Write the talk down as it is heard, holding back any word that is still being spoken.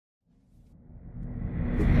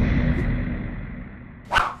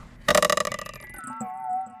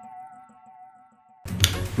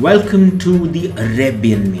Welcome to the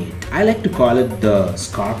Arabian mate. I like to call it the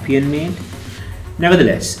Scorpion mate.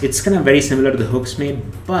 Nevertheless, it's kind of very similar to the Hook's mate,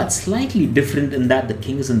 but slightly different in that the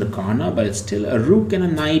king is in the corner, but it's still a rook and a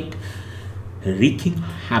knight wreaking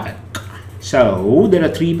havoc. So there are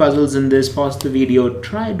 3 puzzles in this. Pause the video,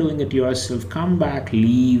 try doing it yourself, come back,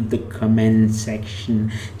 leave the comment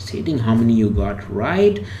section stating how many you got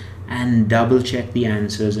right, and double check the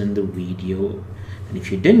answers in the video. And if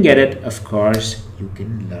you didn't get it, of course, you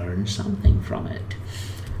can learn something from it.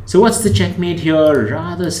 So what's the checkmate here?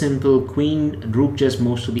 Rather simple. Queen, rook just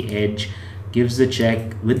moves to the edge, gives the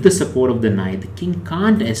check with the support of the knight. The king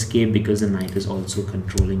can't escape because the knight is also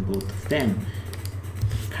controlling both of them.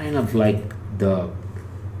 Kind of like the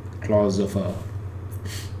claws of a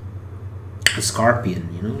scorpion,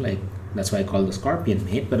 you know, like that's why I call the Scorpion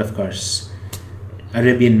mate, but of course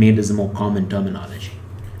Arabian mate is the more common terminology.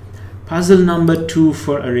 Puzzle number 2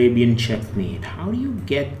 for Arabian checkmate. How do you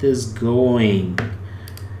get this going?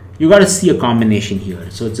 You got to see a combination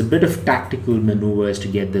here. So it's a bit of tactical maneuvers to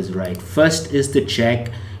get this right. First is the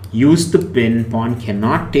check. Use the pin. Pawn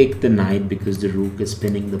cannot take the knight because the rook is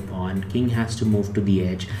pinning the pawn. King has to move to the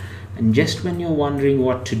edge. And just when you're wondering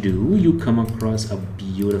what to do, you come across a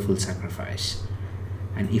beautiful sacrifice.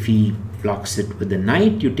 And if he blocks it with the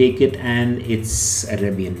knight, you take it and it's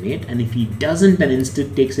Arabian mate. And if he doesn't and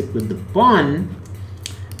instead takes it with the pawn,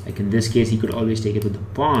 like in this case, he could always take it with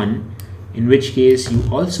the pawn, in which case you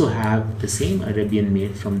also have the same Arabian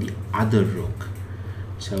mate from the other rook.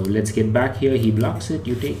 So let's get back here. He blocks it,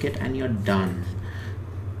 you take it, and you're done.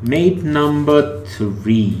 Mate number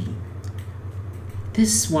 3.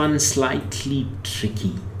 This one slightly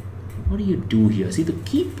tricky. What do you do here? See, the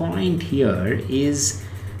key point here is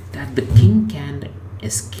that the king can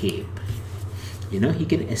escape. You know, he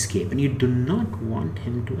can escape, and you do not want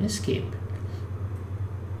him to escape.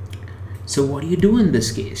 So what do you do in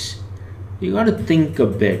this case? You got to think a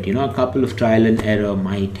bit. You know, a couple of trial and error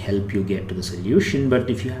might help you get to the solution, but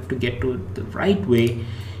if you have to get to it the right way,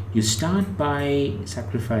 you start by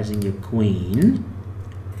sacrificing your queen,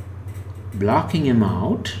 blocking him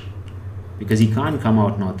out because he can't come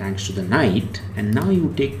out now thanks to the knight, and now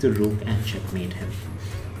you take the rook and checkmate him.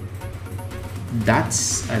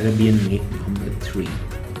 That's Arabian mate number 3.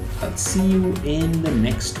 I'll see you in the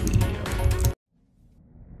next video.